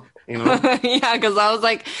Trump, you know? Yeah, because I was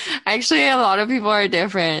like, actually, a lot of people are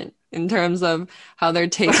different in terms of how they're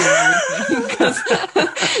taking everything. Because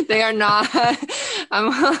they are not.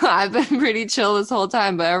 I've been pretty chill this whole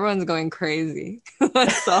time, but everyone's going crazy.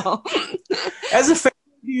 So, As a family,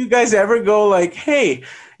 do you guys ever go like, hey,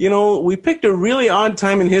 you know, we picked a really odd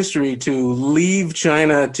time in history to leave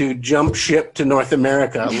China to jump ship to North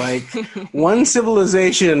America? Like, one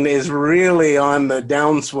civilization is really on the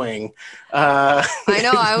downswing. I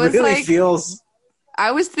know. It really feels.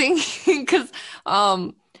 I was thinking because,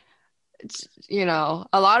 um,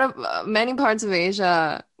 a lot of many parts of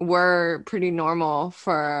Asia were pretty normal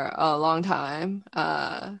for a long time.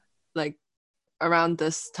 Like around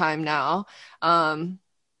this time now. Um,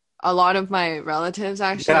 a lot of my relatives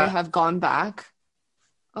actually Yeah. have gone back.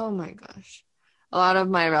 Oh my gosh. A lot of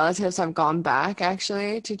my relatives have gone back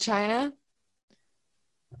actually to China.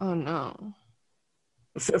 Oh no.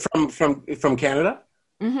 From Canada?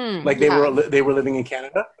 Like, Yeah. they were living in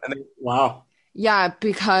Canada? Wow. Yeah,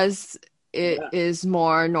 because it Yeah. is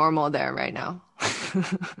more normal there right now.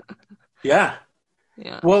 Yeah.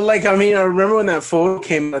 Yeah. Well, like, I mean, I remember when that photo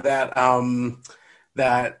came of that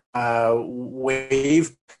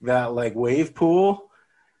wave, that like wave pool.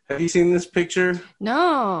 Have you seen this picture?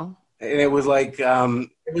 No. And it was like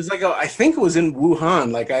I think it was in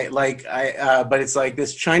Wuhan. But it's like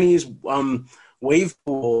this Chinese wave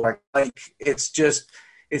pool. Like,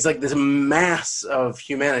 it's like this mass of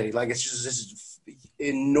humanity. Like, it's just this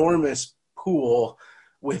enormous pool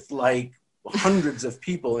with like hundreds of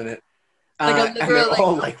people in it, Like a and they're literal like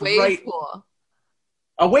all a like wave right. pool.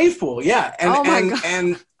 A wave pool, yeah, Oh my God.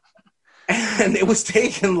 and it was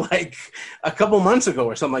taken like a couple months ago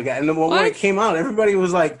or something like that. And then when it What? came out, everybody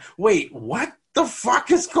was like, "Wait, what the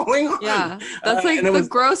fuck is going on?" Yeah. That's And like it the was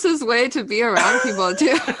grossest way to be around people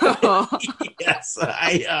too. yes,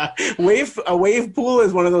 wave a wave pool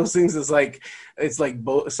is one of those things that's like it's like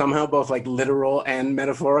somehow both like literal and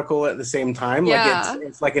metaphorical at the same time. Like, Yeah.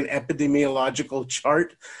 it's like an epidemiological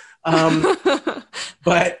chart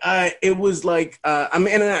But it was like, I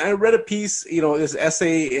mean, and I read a piece, this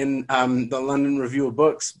essay in the London Review of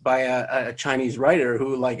Books by a Chinese writer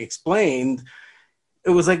who like explained, it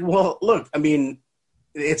was like, well, look, I mean,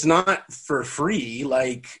 it's not for free.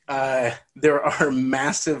 Like, there are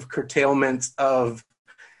massive curtailments of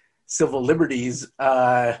civil liberties.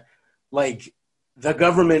 Like, the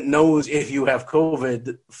government knows if you have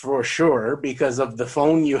COVID for sure because of the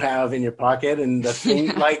phone you have in your pocket and the thing,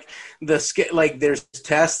 Yeah. like like there's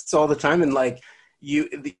tests all the time, and like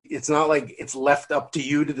it's not like it's left up to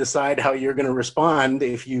you to decide how you're going to respond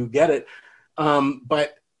if you get it.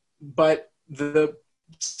 But the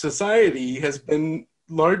society has been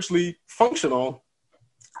largely functional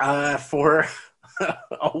for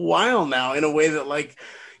a while now in a way that like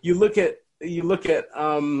you look at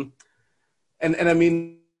and I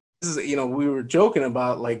mean, this is, we were joking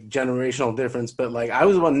about like generational difference, but like I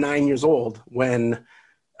was about 9 years old when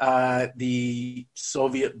the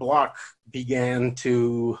Soviet bloc began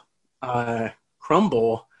to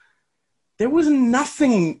crumble. There was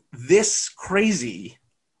nothing this crazy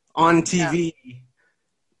on Yeah. TV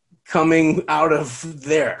coming out of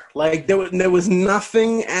there. Like there was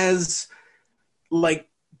nothing as like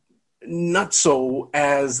nutso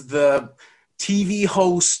as the TV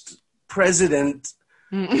host president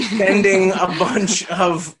sending a bunch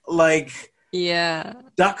of like Yeah.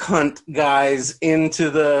 duck hunt guys into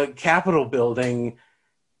the Capitol building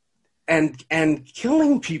and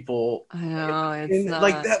killing people I know it's in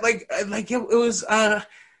like not. that like it was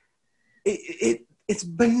it's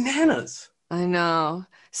bananas. I know.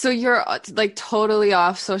 So you're like totally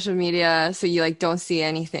off social media, so you like don't see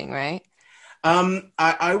anything, right?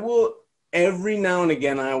 I will every now and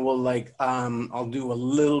again I will like I'll do a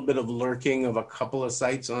little bit of lurking of a couple of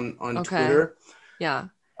sites on Okay. Twitter. Yeah.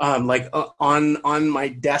 Like on my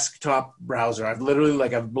desktop browser, I've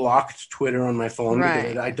blocked Twitter on my phone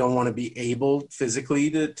because Right. I don't want to be able physically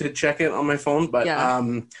to check it on my phone. But Yeah.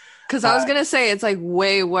 Because I was uh, gonna say it's like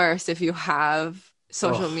way worse if you have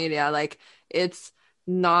social oh media. Like it's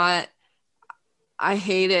not, I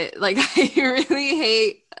hate it. Like I really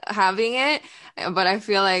hate having it, but I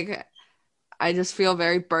feel like I just feel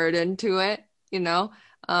very burdened to it, you know?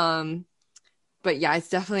 Um, but yeah, it's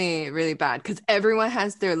definitely really bad because everyone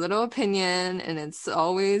has their little opinion and it's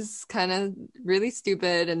always kind of really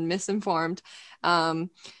stupid and misinformed.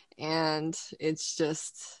 Um, and it's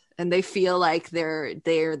just, and they feel like they're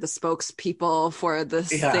the spokespeople for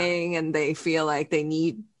this yeah. thing and they feel like they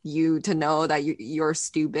need you to know that you're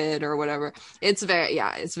stupid or whatever. It's very,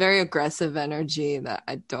 yeah, it's very aggressive energy that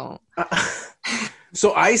I don't.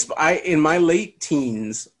 So I in my late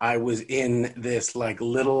teens I was in this like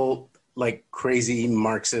little like crazy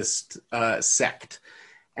Marxist sect,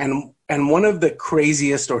 and one of the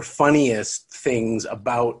craziest or funniest things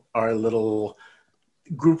about our little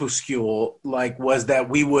groupuscule like was that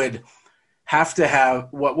we would have to have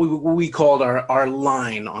what we called our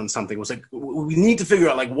line on something. It was like we need to figure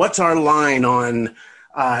out like what's our line on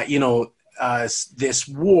this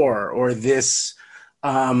war or this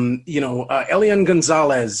Elian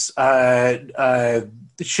Gonzalez,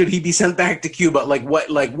 should he be sent back to Cuba?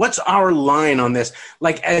 What's our line on this?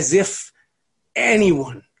 Like, as if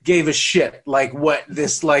anyone gave a shit, like, what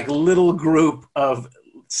this, like, little group of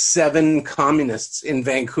 7 communists in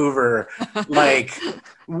Vancouver, like,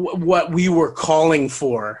 what we were calling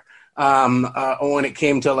for. When it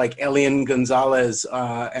came to like Elian Gonzalez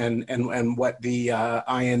and what the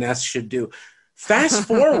INS should do. Fast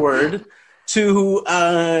forward to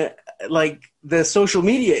like the social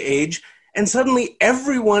media age, and suddenly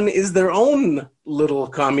everyone is their own little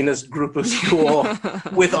communist group of school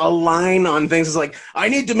with a line on things. It's like, I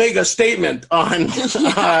need to make a statement on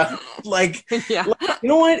Yeah. like, Yeah. you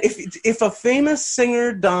know what, if a famous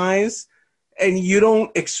singer dies and you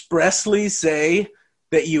don't expressly say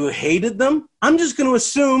that you hated them, I'm just going to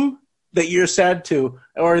assume that you're sad too,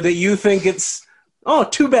 or that you think it's, oh,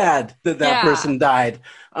 too bad that that Yeah. person died.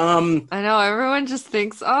 I know everyone just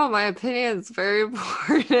thinks, oh, my opinion is very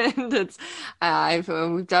important.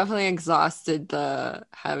 We've definitely exhausted the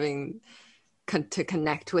having to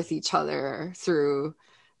connect with each other through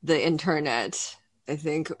the internet. I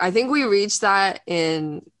think we reached that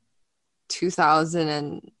in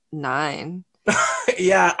 2009.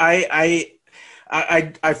 Yeah, I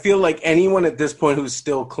feel like anyone at this point who's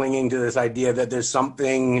still clinging to this idea that there's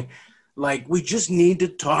something like we just need to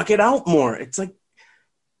talk it out more. It's like,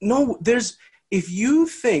 no, if you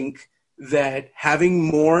think that having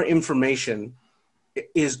more information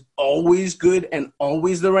is always good and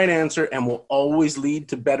always the right answer and will always lead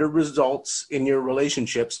to better results in your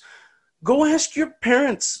relationships, go ask your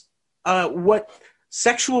parents what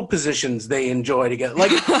sexual positions they enjoy together.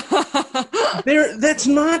 Like, that's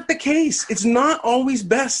not the case. It's not always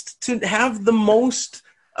best to have the most.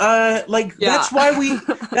 That's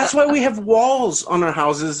why we have walls on our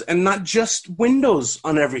houses and not just windows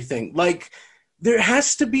on everything. Like, there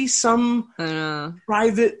has to be some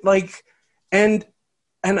private, like, and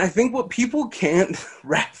I think what people can't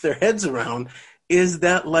wrap their heads around is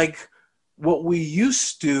that, like, what we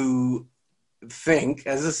used to think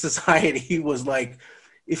as a society was like,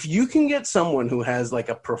 if you can get someone who has like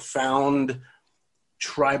a profound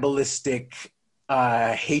tribalistic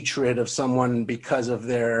hatred of someone because of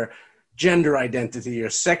their gender identity or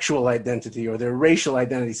sexual identity or their racial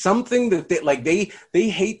identity, something that they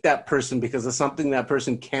hate that person because of something that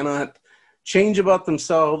person cannot change about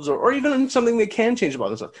themselves, or even something they can change about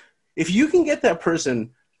themselves. If you can get that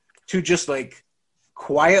person to just like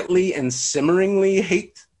quietly and simmeringly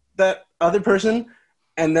hate that other person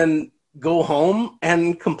and then go home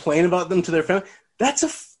and complain about them to their family, that's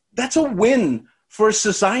a win for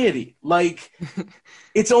society. Like,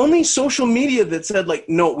 it's only social media that said, like,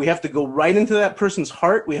 no, we have to go right into that person's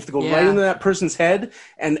heart. We have to go right into that person's head.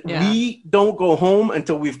 And we don't go home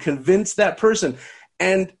until we've convinced that person.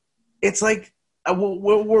 And it's like,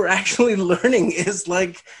 what we're actually learning is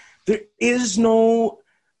like, there is no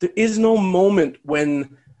moment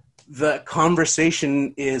when the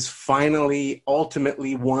conversation is finally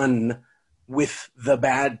ultimately won with the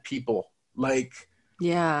bad people. Like,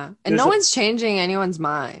 yeah. And no one's changing anyone's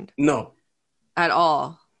mind. No. At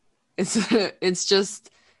all. It's just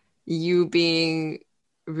you being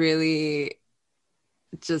really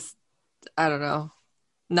just, I don't know,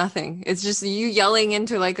 nothing. It's just you yelling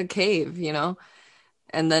into like a cave, you know?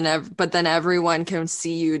 And then, but then everyone can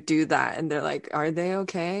see you do that, and they're like, "Are they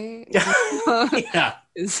okay?" Yeah.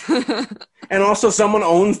 And also, someone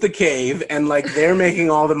owns the cave, and like they're making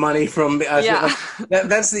all the money from. Like,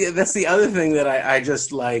 that's the other thing that I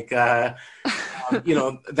just like. You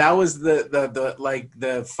know, that was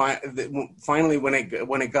finally when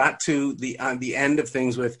it got to the end of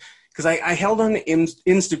things with, because I held on to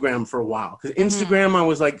Instagram for a while, because Instagram I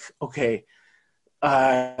was like, okay,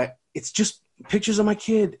 it's just pictures of my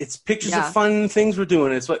kid. It's pictures of fun things we're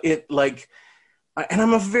doing. It's like, and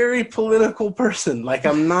I'm a very political person. Like,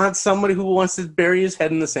 I'm not somebody who wants to bury his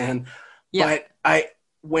head in the sand. Yeah. But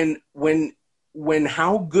when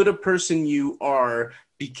how good a person you are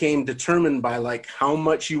became determined by like how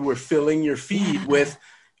much you were filling your feed with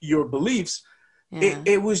your beliefs,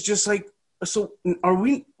 it was just like, so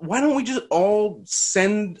why don't we just all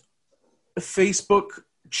send Facebook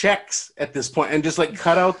checks at this point and just like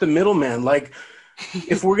cut out the middleman? Like,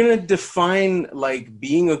 if we're going to define like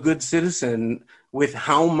being a good citizen with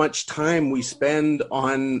how much time we spend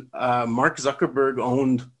on Mark Zuckerberg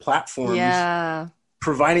owned platforms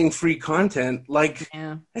providing free content, like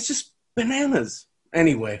that's just bananas.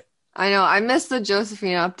 Anyway, I know. I missed the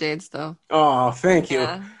Josephine updates though. Oh, thank you.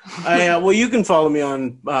 Well, you can follow me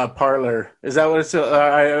on Parler. Is that what it's?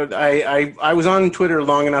 I was on Twitter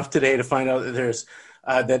long enough today to find out that there's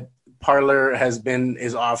that Parler is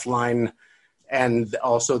offline, and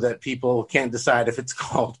also that people can't decide if it's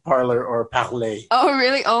called Parler or Parler. Oh,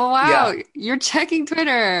 really? Oh, wow. Yeah. You're checking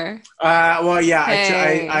Twitter. Well, yeah.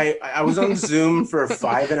 Hey. I was on Zoom for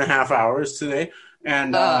 5.5 hours today,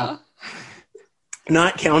 and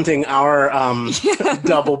not counting our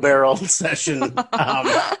double-barreled session.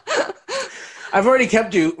 I've already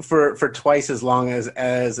kept you for twice as long as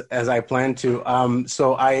I plan to.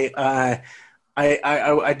 So I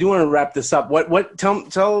do want to wrap this up.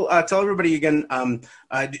 Tell everybody again.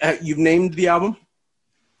 You've named the album?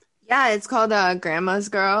 Yeah, it's called Grandma's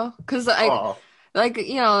Girl, because like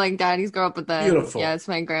you know, like Daddy's Girl, but then beautiful. Yeah, it's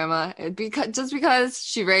my grandma. Because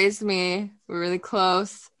she raised me, we're really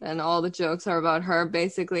close, and all the jokes are about her.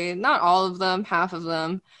 Basically, not all of them, half of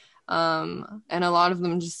them, and a lot of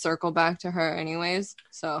them just circle back to her, anyways.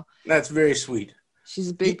 So that's very sweet. She's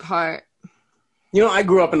a big part. You know, I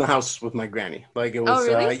grew up in the house with my granny. Like, it was,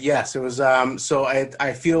 really? Yes, it was. So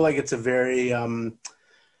I feel like it's a very,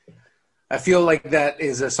 I feel like that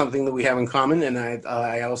is something that we have in common. And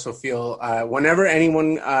I also feel whenever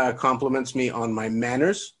anyone compliments me on my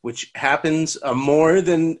manners, which happens more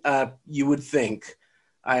than you would think,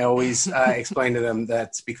 I always explain to them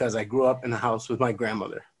that's because I grew up in the house with my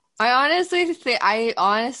grandmother. I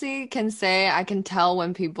honestly can say I can tell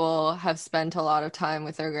when people have spent a lot of time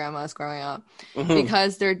with their grandmas growing up,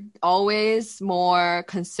 because they're always more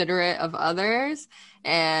considerate of others,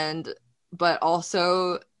 but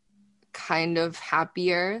also kind of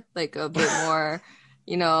happier, like a bit more,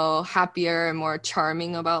 you know, happier and more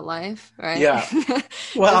charming about life, right? Yeah.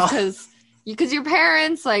 Well, because your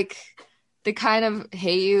parents, like, they kind of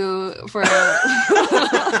hate you for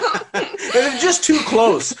They're just too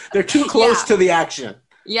close. They're too close yeah. to the action.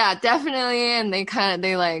 Yeah, definitely. And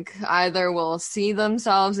they like either will see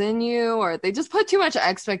themselves in you or they just put too much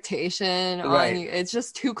expectation on Right. you. It's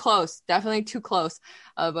just too close, definitely too close.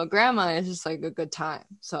 But grandma is just like a good time.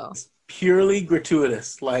 So, Purely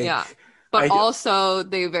gratuitous. yeah. Like But I also,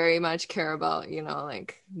 they very much care about,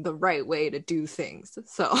 like the right way to do things.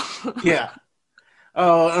 So, yeah.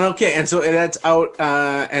 Oh, and okay. And so that's out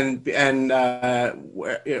and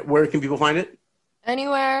where can people find it?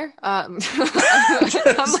 anywhere. I'm like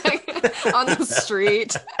on the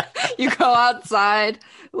street. You go outside,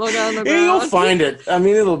 look on the You'll ground. find it. I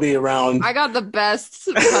mean, it'll be around. I got the best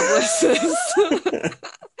publicist.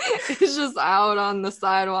 It's just out on the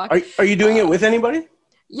sidewalk. Are you doing it with anybody?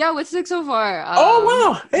 Yeah, with 604. Oh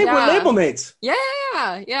wow! Hey, we're Yeah. label mates.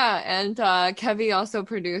 Yeah. And Kevy also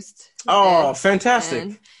produced Oh, it. fantastic!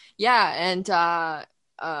 And yeah, and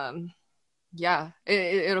yeah,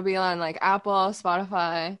 it'll be on like Apple,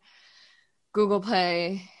 Spotify, Google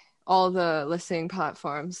Play, all the listening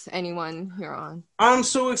platforms. Anyone you're on. I'm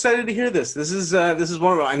so excited to hear this. This is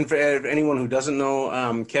one of, and for anyone who doesn't know,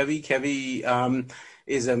 Kevy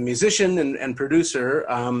is a musician and producer.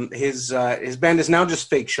 His band is now just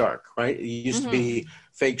Fake Shark, right? It used to be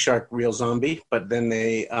Fake Shark, Real Zombie, but then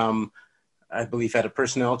they I believe had a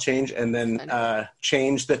personnel change and then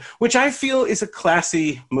changed which I feel is a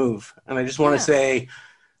classy move. And I just want to say,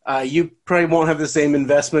 you probably won't have the same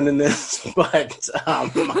investment in this, but this I'm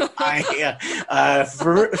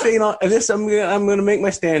gonna make my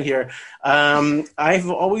stand here. I've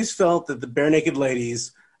always felt that the Bare Naked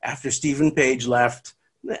Ladies, after Stephen Page left,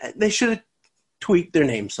 they should have tweaked their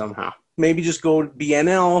name somehow. Maybe just go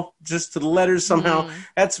BNL just to the letters somehow.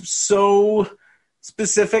 That's so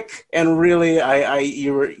specific, and really,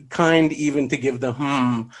 you were kind even to give the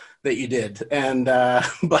that you did, and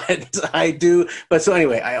but I do. But so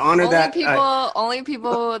anyway, I honor that. Only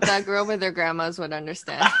people that grew up with their grandmas would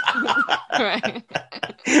understand, right?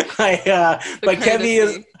 But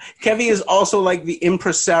Kevy is also like the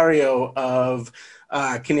impresario of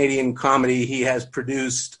Canadian comedy. He has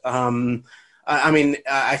produced. I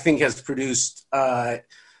think has produced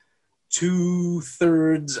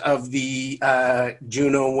 2/3 of the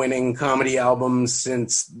Juno-winning comedy albums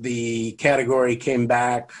since the category came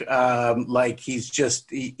back.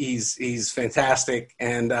 He's fantastic,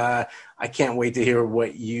 and I can't wait to hear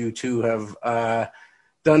what you two have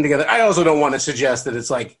done together. I also don't want to suggest that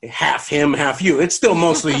it's like half him, half you. It's still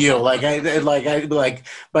mostly you.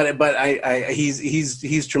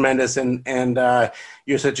 He's tremendous, and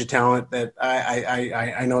you're such a talent that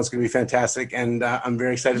I know it's going to be fantastic, and I'm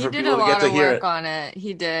very excited for people to get to hear it. He did a lot of work on it.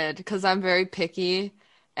 He did, because I'm very picky,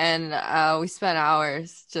 and we spent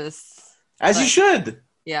hours just as you should.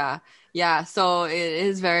 Yeah. So it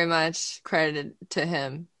is very much credited to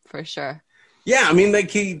him for sure. Yeah, I mean,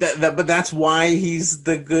 but that's why he's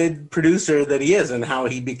the good producer that he is, and how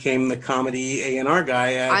he became the comedy A&R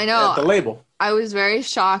guy at the label. I was very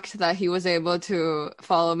shocked that he was able to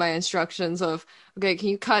follow my instructions of, okay, can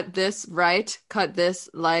you cut this right, cut this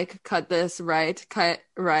cut this right, cut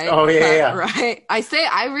right. Oh yeah. Right.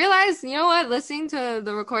 I realized, you know what? Listening to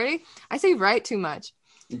the recording, I say right too much.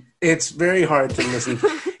 It's very hard to listen.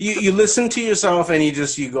 You listen to yourself and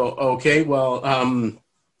you go, okay, well.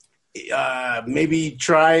 Maybe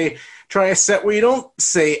try a set where you don't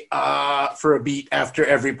say for a beat after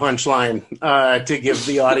every punchline to give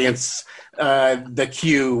the audience the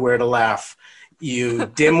cue where to laugh. You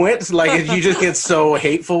dimwit, you just get so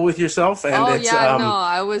hateful with yourself. And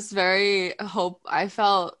I was I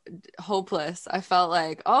felt hopeless. I felt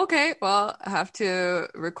like, okay, well, I have to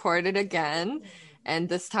record it again. And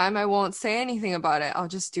this time I won't say anything about it. I'll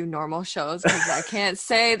just do normal shows because I can't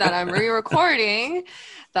say that I'm re-recording.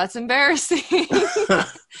 That's embarrassing.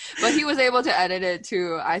 But he was able to edit it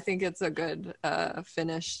too. I think it's a good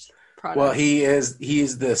finished product. Well,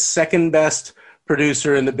 he's the second best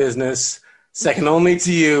producer in the business, second only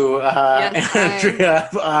to you, yes, Andrea.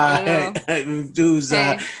 I'm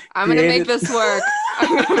going to make this work. I'm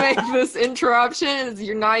going to make this interruption.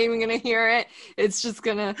 You're not even going to hear it. It's just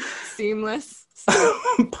going to seamless.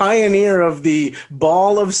 Pioneer of the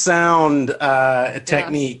ball of sound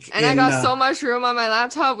technique. And I got so much room on my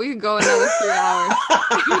laptop, we could go another 3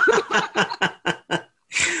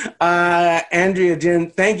 hours. Andrea, Jen,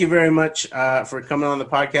 thank you very much for coming on the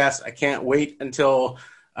podcast. I can't wait until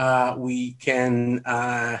we can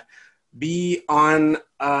be on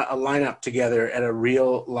a lineup together at a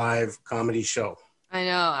real live comedy show. I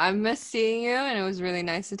know. I missed seeing you, and it was really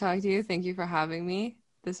nice to talk to you. Thank you for having me.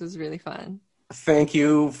 This was really fun. Thank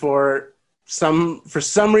you for for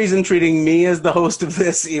some reason treating me as the host of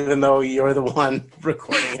this, even though you're the one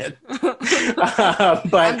recording it.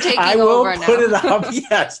 But I'm taking I will over put now. it up.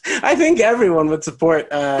 Yes, I think everyone would support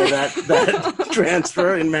that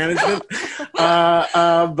transfer in management.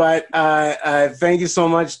 But thank you so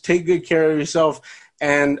much. Take good care of yourself,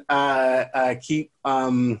 and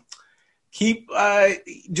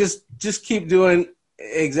just keep doing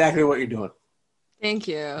exactly what you're doing. Thank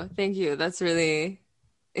you. Thank you. That's really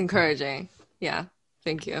encouraging. Yeah.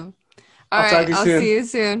 Thank you. All I'll talk right. to you I'll see soon. you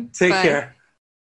soon. Take Bye. care.